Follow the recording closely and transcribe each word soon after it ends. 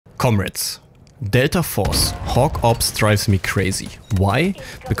Comrades, Delta Force Hawk Ops drives me crazy. Why?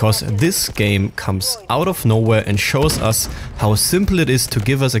 Because this game comes out of nowhere and shows us how simple it is to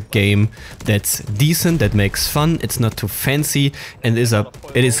give us a game that's decent, that makes fun, it's not too fancy, and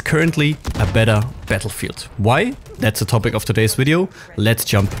it is currently a better Battlefield. Why? That's the topic of today's video. Let's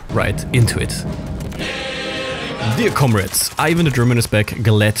jump right into it. Dear comrades, Ivan the German is back,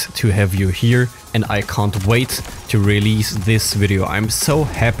 glad to have you here, and I can't wait to release this video. I'm so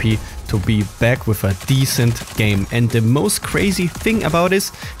happy to be back with a decent game, and the most crazy thing about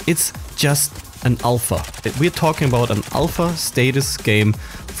this, it's just an alpha. We're talking about an alpha status game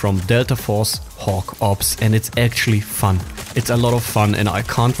from Delta Force Hawk Ops, and it's actually fun. It's a lot of fun, and I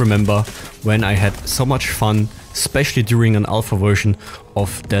can't remember when I had so much fun, especially during an alpha version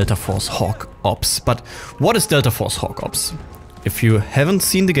of Delta Force Hawk Ops. But what is Delta Force Hawk Ops? If you haven't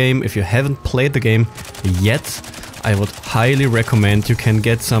seen the game, if you haven't played the game yet, I would highly recommend. You can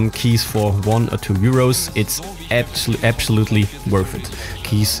get some keys for 1 or 2 euros. It's absolutely worth it.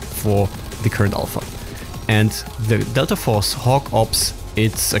 Keys for the current alpha. And the Delta Force Hawk Ops,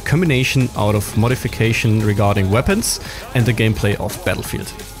 it's a combination out of modification regarding weapons and the gameplay of Battlefield.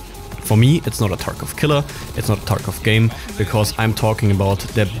 For me, it's not a Tarkov killer, it's not a Tarkov game, because I'm talking about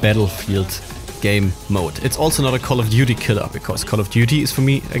the Battlefield game mode. It's also not a Call of Duty killer, because Call of Duty is for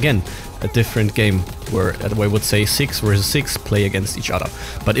me, again, a different game where I would say 6 versus 6 play against each other.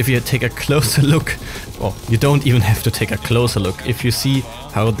 But if you take a closer look, well, you don't even have to take a closer look. If you see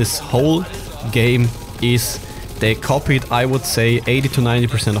how this whole game is, they copied, I would say, 80 to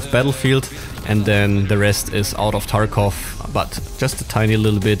 90% of Battlefield, and then the rest is out of Tarkov, but just a tiny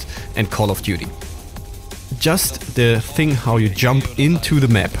little bit, and Call of Duty. Just the thing how you jump into the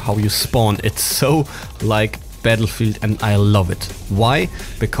map, how you spawn, it's so like Battlefield, and I love it. Why?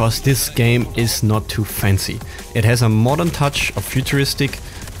 Because this game is not too fancy. It has a modern touch of futuristic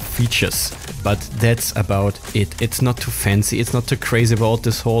features, but that's about it. It's not too fancy, it's not too crazy about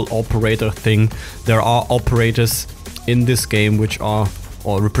this whole operator thing. There are operators in this game which are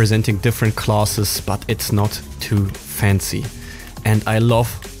representing different classes, but it's not too fancy. And I love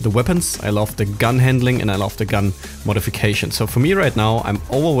the weapons, I love the gun handling, and I love the gun modification. So for me right now, I'm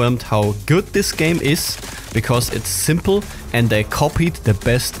overwhelmed how good this game is, because it's simple and they copied the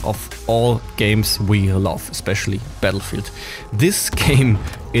best of all games we love, especially Battlefield. This game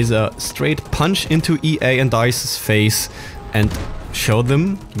is a straight punch into EA and DICE's face and show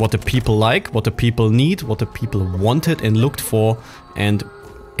them what the people like, what the people need, what the people wanted and looked for, and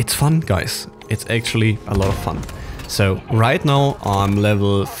it's fun, guys. It's actually a lot of fun. So right now I'm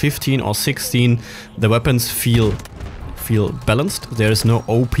level 15 or 16. The weapons feel balanced. There is no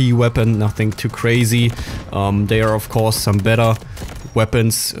OP weapon, nothing too crazy. There are of course some better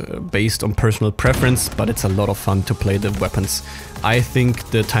weapons based on personal preference, but it's a lot of fun to play the weapons. I think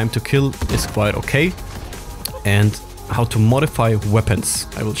the time to kill is quite okay. And how to modify weapons,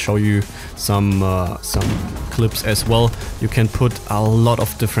 I will show you some clips as well. You can put a lot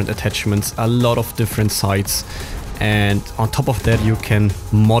of different attachments, a lot of different sights, and on top of that you can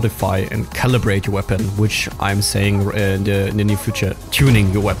modify and calibrate your weapon, which I'm saying in the near future,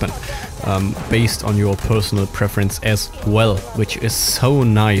 tuning your weapon based on your personal preference as well, which is so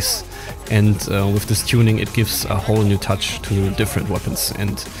nice. And with this tuning it gives a whole new touch to different weapons,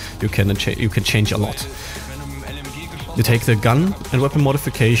 and you can change a lot. You take the gun and weapon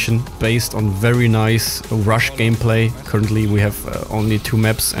modification based on very nice rush gameplay. Currently we have only 2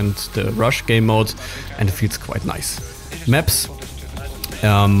 maps and the rush game mode, and it feels quite nice. Maps,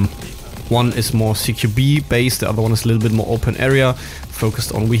 one is more CQB based, the other one is a little bit more open area,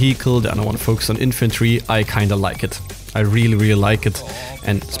 focused on vehicle, the other one focused on infantry. I kinda like it. I really like it,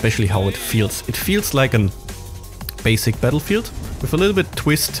 and especially how it feels. It feels like a basic Battlefield with a little bit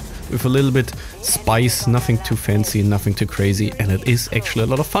twist, with a little bit spice, nothing too fancy, nothing too crazy, and it is actually a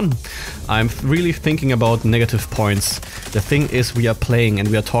lot of fun. I'm really thinking about negative points. The thing is, we are playing and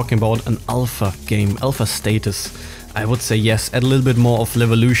we are talking about an alpha game, alpha status. I would say yes, add a little bit more of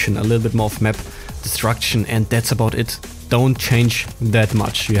evolution, a little bit more of map destruction, and that's about it. Don't change that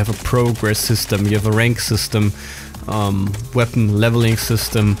much. You have a progress system, you have a rank system, weapon leveling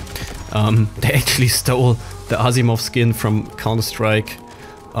system. They actually stole the Asimov skin from Counter-Strike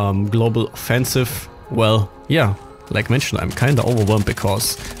Global Offensive. Well, yeah, like mentioned, I'm kinda overwhelmed,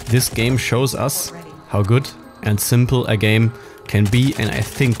 because this game shows us how good and simple a game can be, and I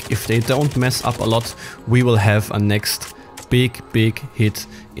think if they don't mess up a lot, we will have a next big hit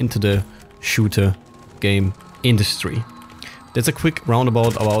into the shooter game industry. That's a quick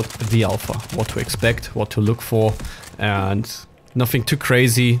roundabout about the alpha, what to expect, what to look for, and nothing too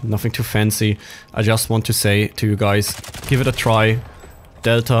crazy, nothing too fancy. I just want to say to you guys, give it a try.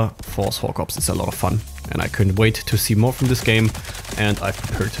 Delta Force Hawk Ops is a lot of fun, and I couldn't wait to see more from this game, and I've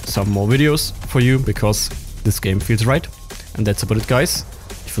prepared some more videos for you because this game feels right. And that's about it, guys.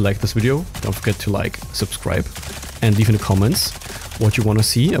 If you like this video, don't forget to like, subscribe, and leave in the comments what you want to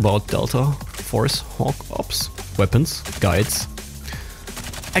see about Delta Force Hawk Ops, weapons, guides.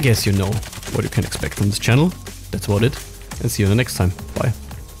 I guess you know what you can expect from this channel. That's about it, and see you the next time. Bye.